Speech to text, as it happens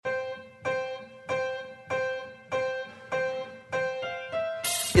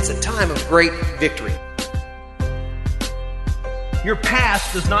It's a time of great victory. Your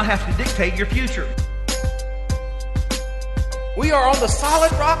past does not have to dictate your future. We are on the solid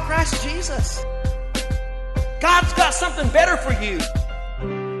rock, Christ Jesus. God's got something better for you.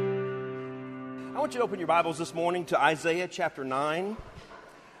 I want you to open your Bibles this morning to Isaiah chapter 9.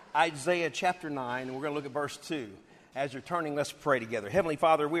 Isaiah chapter 9, and we're going to look at verse 2. As you're turning, let's pray together. Heavenly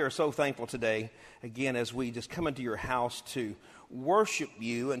Father, we are so thankful today, again, as we just come into your house to worship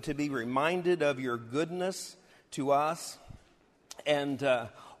you and to be reminded of your goodness to us and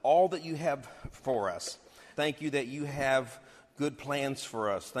all that you have for us. Thank you that you have good plans for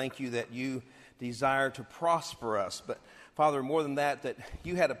us. Thank you that you desire to prosper us. But Father, more than that, that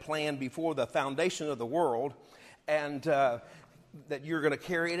you had a plan before the foundation of the world, and that you're going to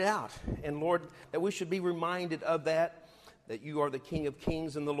carry it out. And Lord, that we should be reminded of that you are the King of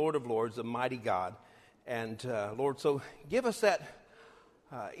Kings and the Lord of Lords, the mighty God. And Lord, so give us that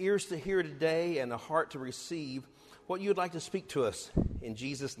ears to hear today and a heart to receive what you'd like to speak to us in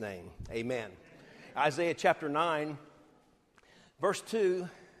Jesus' name. Amen. Isaiah chapter 9, verse 2,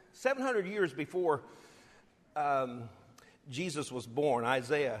 700 years before Jesus was born,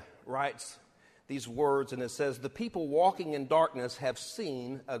 Isaiah writes these words, and it says, "The people walking in darkness have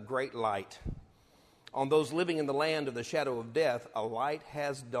seen a great light. On those living in the land of the shadow of death, a light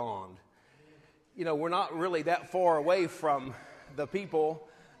has dawned." You know, we're not really that far away from the people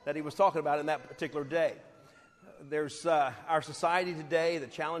that he was talking about in that particular day. There's our society today, the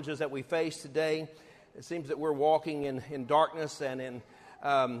challenges that we face today. It seems that we're walking in darkness, and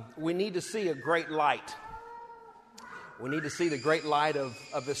we need to see a great light. We need to see the great light of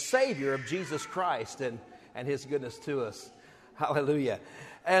the Savior, of Jesus Christ, and his goodness to us. Hallelujah.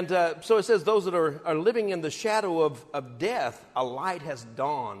 And so it says, those that are living in the shadow of death, a light has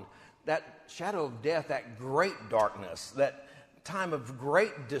dawned. That shadow of death, that great darkness, that time of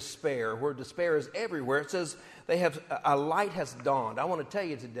great despair, where despair is everywhere. It says they have a light has dawned. I want to tell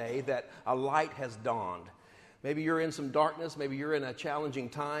you today that a light has dawned. Maybe you're in some darkness. Maybe you're in a challenging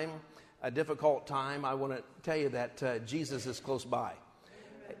time, a difficult time. I want to tell you that Jesus is close by.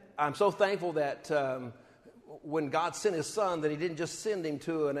 I'm so thankful that when God sent his son, that he didn't just send him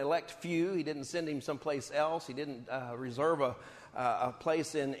to an elect few. He didn't send him someplace else. He didn't reserve a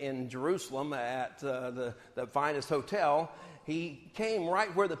place in Jerusalem at the finest hotel. He came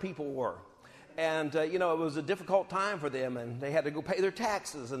right where the people were. And, it was a difficult time for them, and they had to go pay their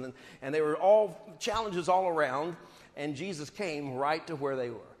taxes, and they were all challenges all around, and Jesus came right to where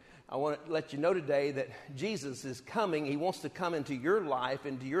they were. I want to let you know today that Jesus is coming. He wants to come into your life,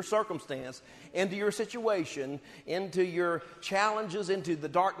 into your circumstance, into your situation, into your challenges, into the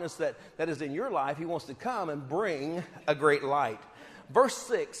darkness that is in your life. He wants to come and bring a great light. Verse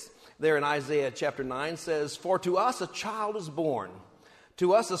 6 there in Isaiah chapter 9 says, "For to us a child is born,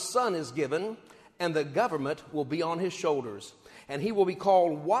 to us a son is given, and the government will be on his shoulders. And he will be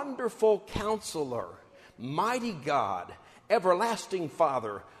called Wonderful Counselor, Mighty God, Everlasting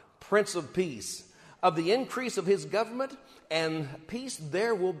Father, Prince of Peace. Of the increase of his government and peace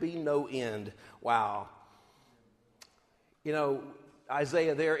there will be no end." Wow.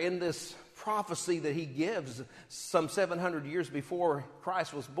 Isaiah there in this prophecy that he gives some 700 years before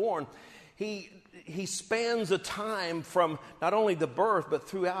Christ was born, he spans a time from not only the birth, but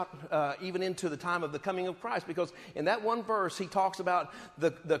throughout even into the time of the coming of Christ. Because in that one verse, he talks about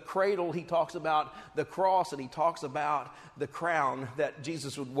the cradle, he talks about the cross, and he talks about the crown that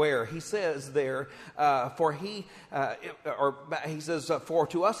Jesus would wear. He says there, for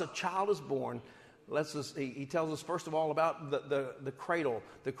to us a child is born. He tells us first of all about the cradle,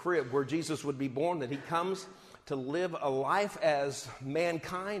 the crib where Jesus would be born, that he comes to live a life as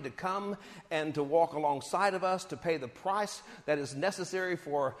mankind, to come and to walk alongside of us, to pay the price that is necessary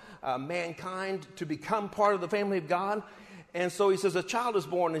for mankind to become part of the family of God. And so he says, a child is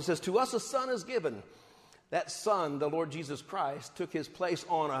born, and he says, to us a son is given. That son, the Lord Jesus Christ, took his place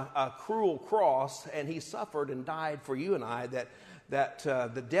on a cruel cross, and he suffered and died for you and I, that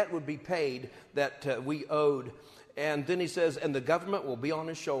the debt would be paid that we owed. And then he says, and the government will be on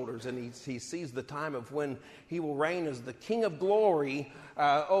his shoulders. And he sees the time of when he will reign as the King of glory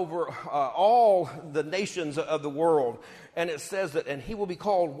over all the nations of the world. And it says that, and he will be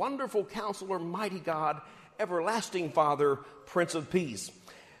called Wonderful Counselor, Mighty God, Everlasting Father, Prince of Peace.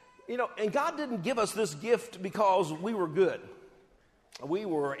 And God didn't give us this gift because we were good. We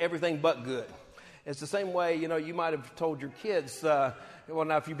were everything but good. It's the same way, you might have told your kids, well,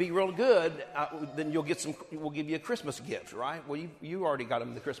 now if you be real good, then we'll give you a Christmas gift, right? Well, you already got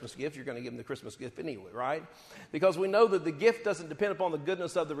them the Christmas gift. You're going to give them the Christmas gift anyway, right? Because we know that the gift doesn't depend upon the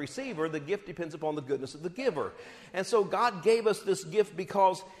goodness of the receiver. The gift depends upon the goodness of the giver. And so God gave us this gift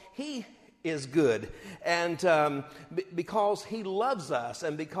because He is good, and because He loves us,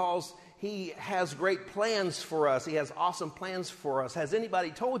 and because He has great plans for us. He has awesome plans for us. Has anybody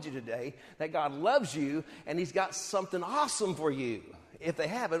told you today that God loves you and He's got something awesome for you? If they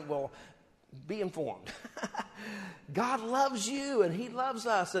haven't, well, be informed. God loves you and He loves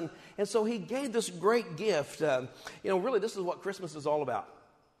us. And so He gave this great gift. Really, this is what Christmas is all about.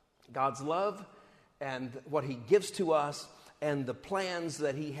 God's love and what He gives to us and the plans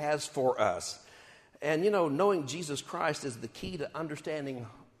that He has for us. And, knowing Jesus Christ is the key to understanding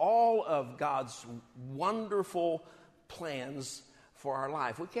all of God's wonderful plans for our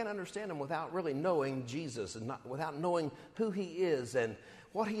life. We can't understand them without really knowing Jesus and without knowing who He is and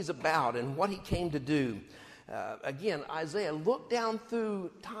what He's about and what He came to do. Again, Isaiah looked down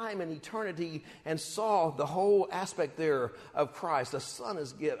through time and eternity and saw the whole aspect there of Christ.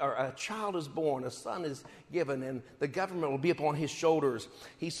 A child is born, a son is given, and the government will be upon His shoulders.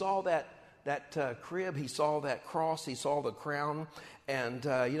 He saw that crib, He saw that cross, He saw the crown. And,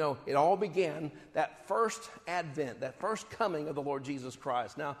 it all began that first advent, that first coming of the Lord Jesus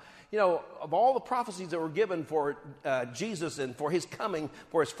Christ. Now, of all the prophecies that were given for Jesus and for His coming,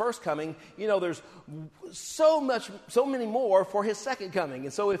 for His first coming, there's so many more for His second coming.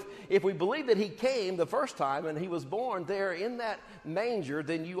 And so if we believe that He came the first time and He was born there in that manger,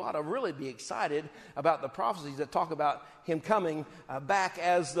 then you ought to really be excited about the prophecies that talk about Him coming back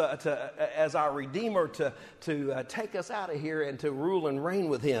as our Redeemer to take us out of here and to rule and reign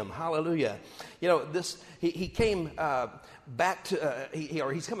with Him. Hallelujah. He came back to,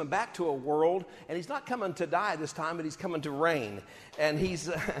 He's coming back to a world, and He's not coming to die this time, but He's coming to reign. And He's,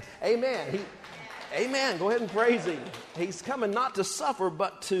 amen. Amen. Go ahead and praise Him. He's coming not to suffer,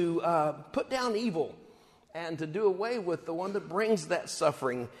 but to put down evil and to do away with the one that brings that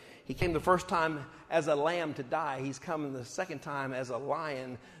suffering. He came the first time as a lamb to die. He's coming the second time as a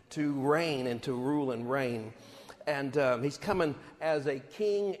lion to reign and to rule and reign. And He's coming as a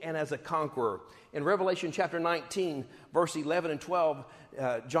king and as a conqueror. In Revelation chapter 19, verse 11 and 12,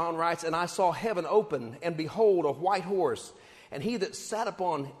 John writes, "And I saw heaven open, and behold, a white horse. And he that sat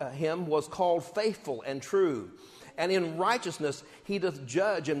upon him was called Faithful and True. And in righteousness He doth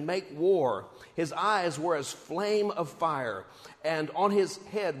judge and make war. His eyes were as flame of fire, and on His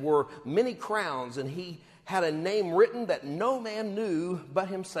head were many crowns, and He had a name written that no man knew but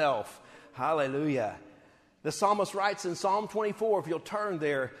Himself." Hallelujah. The psalmist writes in Psalm 24, if you'll turn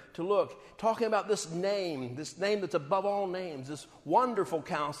there to look, talking about this name that's above all names, this wonderful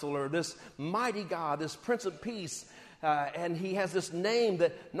counselor, this mighty God, this Prince of Peace. And He has this name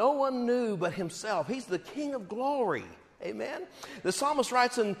that no one knew but Himself. He's the King of glory. Amen. The psalmist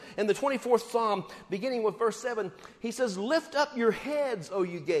writes in the 24th Psalm, beginning with verse 7, he says, "Lift up your heads, O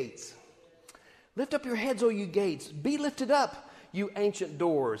you gates. Lift up your heads, O you gates. Be lifted up, you ancient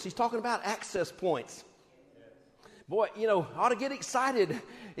doors." He's talking about access points. Boy, ought to get excited,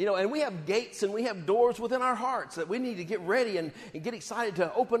 and we have gates and we have doors within our hearts that we need to get ready and get excited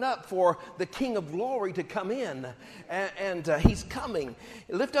to open up for the King of glory to come in. And He's coming.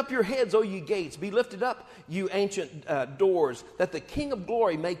 "Lift up your heads, O you gates. Be lifted up, you ancient doors, that the King of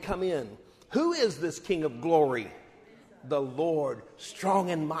glory may come in." Who is this King of glory? The Lord, strong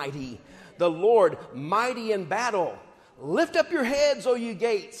and mighty. The Lord, mighty in battle. "Lift up your heads, O you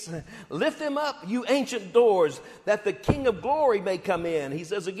gates. Lift them up, you ancient doors, that the King of glory may come in." He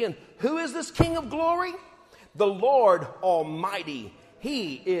says again, who is this King of glory? The Lord Almighty.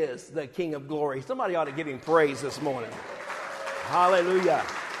 He is the King of glory. Somebody ought to give Him praise this morning. Hallelujah.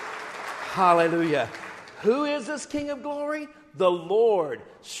 Hallelujah. Who is this King of glory? The Lord,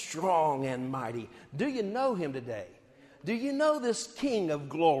 strong and mighty. Do you know Him today? Do you know this King of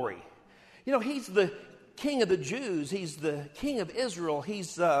glory? He's the King of the Jews. He's the King of Israel.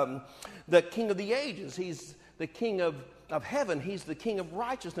 He's the King of the ages. He's the King of heaven. He's the King of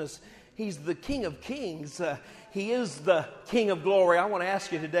righteousness. He's the King of kings. He is the King of glory. I want to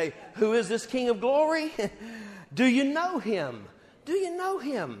ask you today, who is this King of glory? Do you know Him? Do you know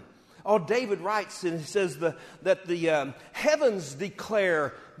Him? Oh, David writes and he says that the heavens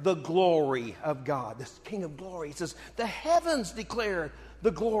declare the glory of God. This King of glory. He says the heavens declare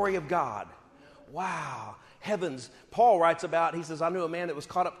the glory of God. Wow. Heavens. Paul writes about, he says, "I knew a man that was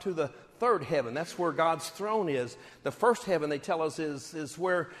caught up to the third heaven. That's where God's throne is. The first heaven, they tell us, is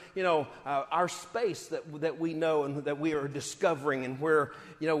where, our space that we know and that we are discovering, and where,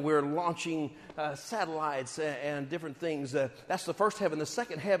 we're launching satellites and different things. That's the first heaven. The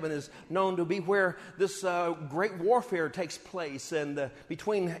second heaven is known to be where this great warfare takes place, and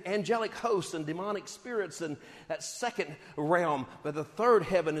between angelic hosts and demonic spirits, and that second realm. But the third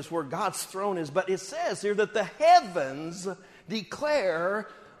heaven is where God's throne is. But it says here that the heavens declare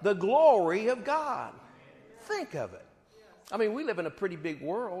the glory of God. Think of it. I mean, we live in a pretty big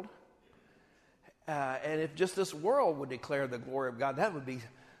world. And if just this world would declare the glory of God, that would be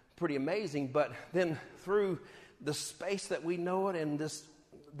pretty amazing. But then through the space that we know it, and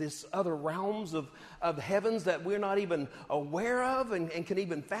this other realms of heavens that we're not even aware of and can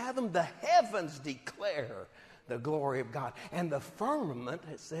even fathom, the heavens declare the glory of God. And the firmament,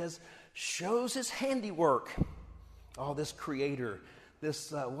 it says, shows his handiwork. Oh, this creator,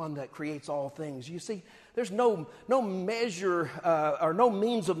 this one that creates all things. You see, there's no measure or no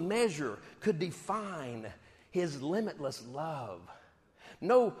means of measure could define his limitless love.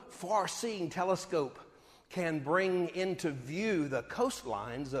 No far-seeing telescope can bring into view the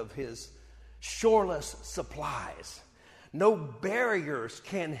coastlines of his shoreless supplies. No barriers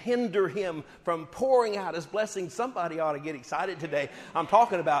can hinder him from pouring out his blessings. Somebody ought to get excited today. I'm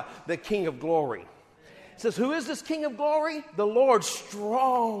talking about the King of Glory. It says, who is this King of Glory? The Lord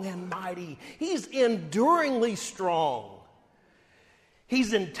strong and mighty. He's enduringly strong.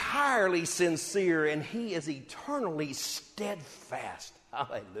 He's entirely sincere, and he is eternally steadfast.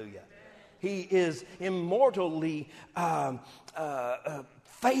 Hallelujah. He is immortally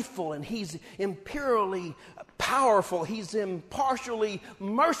faithful, and he's imperially powerful. He's impartially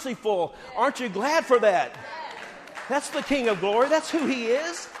merciful. Aren't you glad for that? That's the King of Glory. That's who he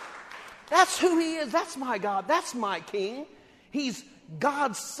is. That's who he is. That's my God. That's my King. He's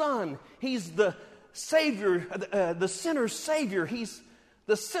God's Son. He's the Savior, the sinner's Savior. He's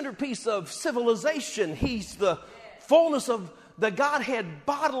the centerpiece of civilization. He's the fullness of the Godhead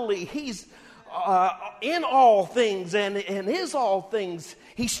bodily. He's in all things and is all things.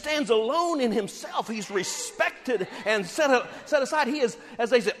 He stands alone in himself. He's respected and set aside. He is, as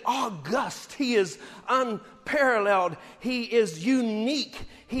they say, august. He is unparalleled. He is unique.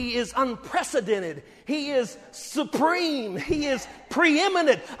 He is unprecedented. He is supreme. He is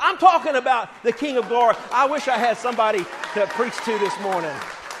preeminent. I'm talking about the King of Glory. I wish I had somebody to preach to this morning.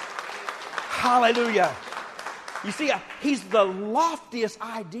 Hallelujah. You see, he's the loftiest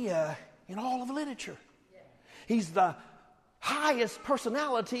idea in all of literature. He's the highest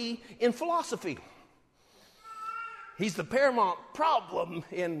personality in philosophy. He's the paramount problem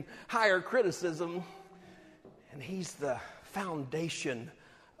in higher criticism. And he's the foundation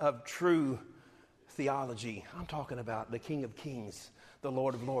of true theology. I'm talking about the King of Kings, the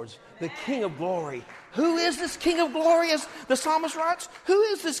Lord of Lords, the King of Glory. Who is this King of Glory, as the psalmist writes? Who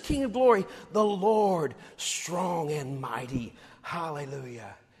is this King of Glory? The Lord, strong and mighty.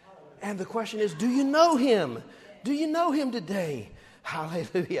 Hallelujah. And the question is, do you know him? Do you know him today?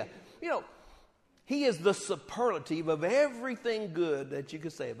 Hallelujah. You know, he is the superlative of everything good that you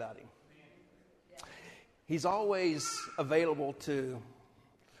could say about him. He's always available to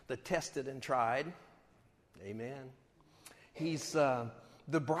the tested and tried. Amen. He's the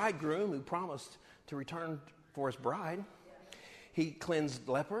bridegroom who promised to return for his bride. He cleansed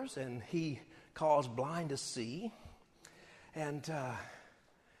lepers, and he caused blind to see. And,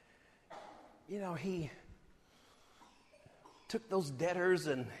 he took those debtors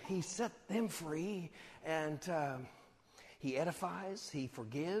and he set them free. And he edifies, he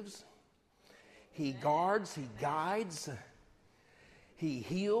forgives, he guards, he guides, he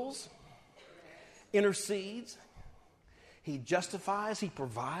heals, intercedes, he justifies, he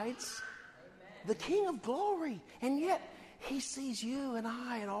provides. The King of Glory. And yet he sees you and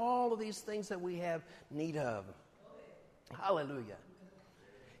I and all of these things that we have need of. Hallelujah.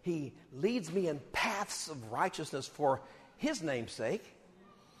 He leads me in paths of righteousness for his name's sake.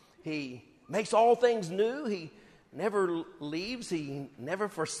 He makes all things new. He never leaves. He never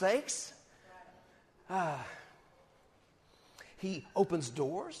forsakes. He opens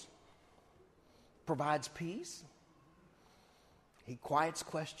doors, provides peace. He quiets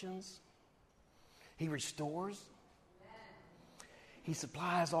questions. He restores. He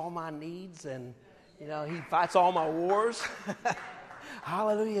supplies all my needs, and he fights all my wars.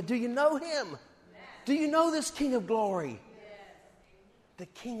 Hallelujah. Do you know him? Do you know this King of Glory? The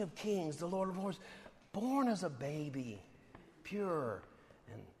King of Kings, the Lord of Lords, born as a baby, pure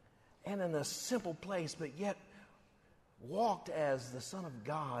and in a simple place, but yet walked as the Son of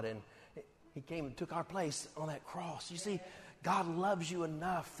God, and he came and took our place on that cross. You see, God loves you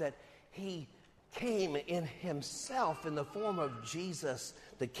enough that He came in himself in the form of Jesus,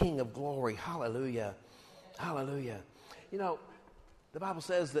 the King of glory. Hallelujah. Hallelujah. You know, the Bible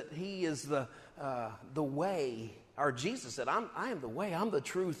says that he is the way, or Jesus said, I am the way, I'm the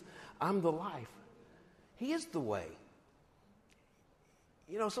truth, I'm the life. He is the way.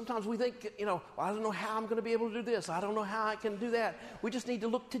 You know, sometimes we think, well, I don't know how I'm going to be able to do this. I don't know how I can do that. We just need to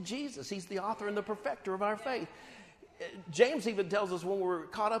look to Jesus. He's the author and the perfecter of our faith. James even tells us when we're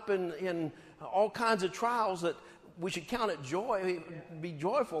caught up in all kinds of trials that we should count it joy, be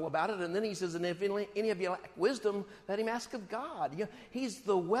joyful about it. And then he says, and if any of you lack wisdom, let him ask of God. You know, he's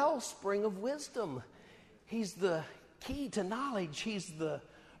the wellspring of wisdom. He's the key to knowledge. He's the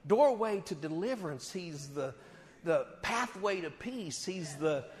doorway to deliverance. He's the pathway to peace. He's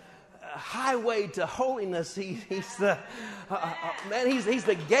the highway to holiness. He's the he's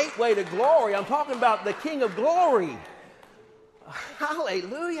the gateway to glory. I'm talking about the King of glory.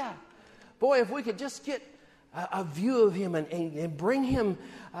 Hallelujah. Boy, if we could just get a view of him and bring him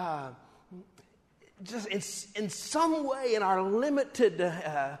just in some way in our limited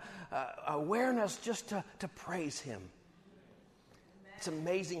awareness just to praise him. It's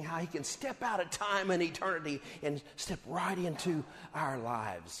amazing how he can step out of time and eternity and step right into our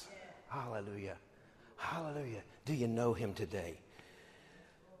lives. Hallelujah. Hallelujah. Do you know him today?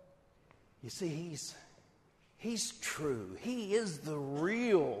 You see, he's true. He is the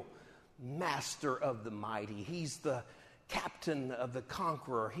real master of the mighty. He's the captain of the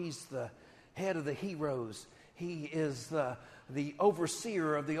conqueror. He's the head of the heroes. He is the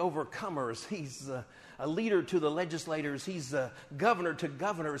overseer of the overcomers. He's a leader to the legislators. He's the governor to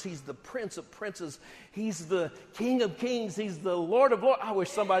governors. He's the prince of princes. He's the king of kings. He's the Lord of lords. I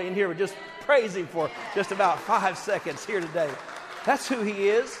wish somebody in here would just praise him for just about 5 seconds here today. That's who he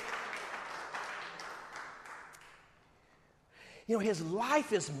is. You know, his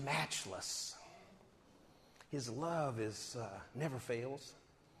life is matchless. His love is never fails.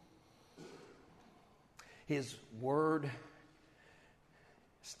 His word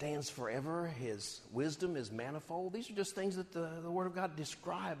stands forever. His wisdom is manifold. These are just things that the Word of God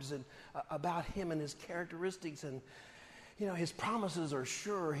describes about him and his characteristics. And, you know, his promises are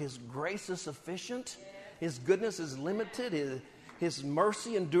sure. His grace is sufficient. His goodness is limited. His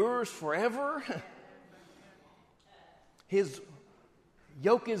mercy endures forever. His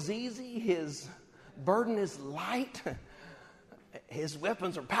yoke is easy. His burden is light. His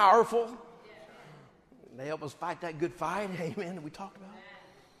weapons are powerful. They help us fight that good fight. Amen. We talked about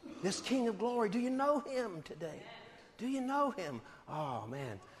this King of glory. Do you know him today? Do you know him? Oh,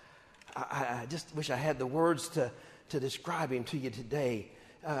 man. I just wish I had the words to describe him to you today.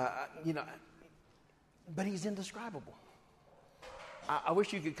 But he's indescribable. I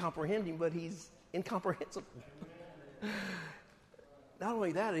wish you could comprehend him, but he's incomprehensible. Not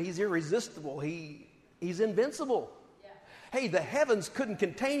only that, he's irresistible. He's invincible. Hey, the heavens couldn't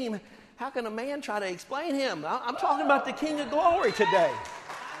contain him. How can a man try to explain him? I'm talking about the King of glory today.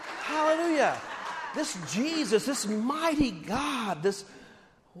 Hallelujah. This Jesus, this mighty God, this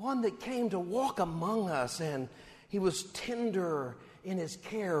one that came to walk among us, and he was tender in his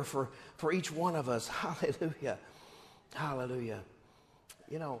care for each one of us. Hallelujah. Hallelujah.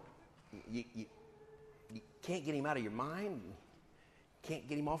 You know, you can't get him out of your mind. You can't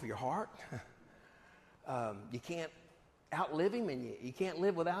get him off of your heart. You can't outlive him, and you can't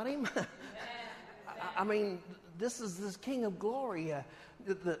live without him. I mean, this King of glory.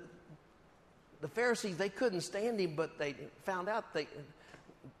 The Pharisees, they couldn't stand him, but they found out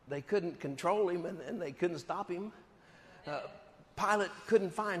they couldn't control him, and they couldn't stop him. Pilate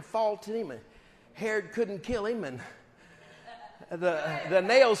couldn't find fault in him, and Herod couldn't kill him, and the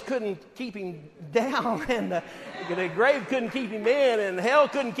nails couldn't keep him down, and the grave couldn't keep him in, and hell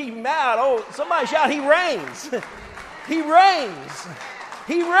couldn't keep him out. Oh, somebody shout, he reigns. He reigns.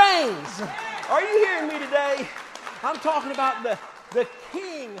 He reigns. Are you hearing me today? I'm talking about the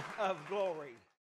King of glory.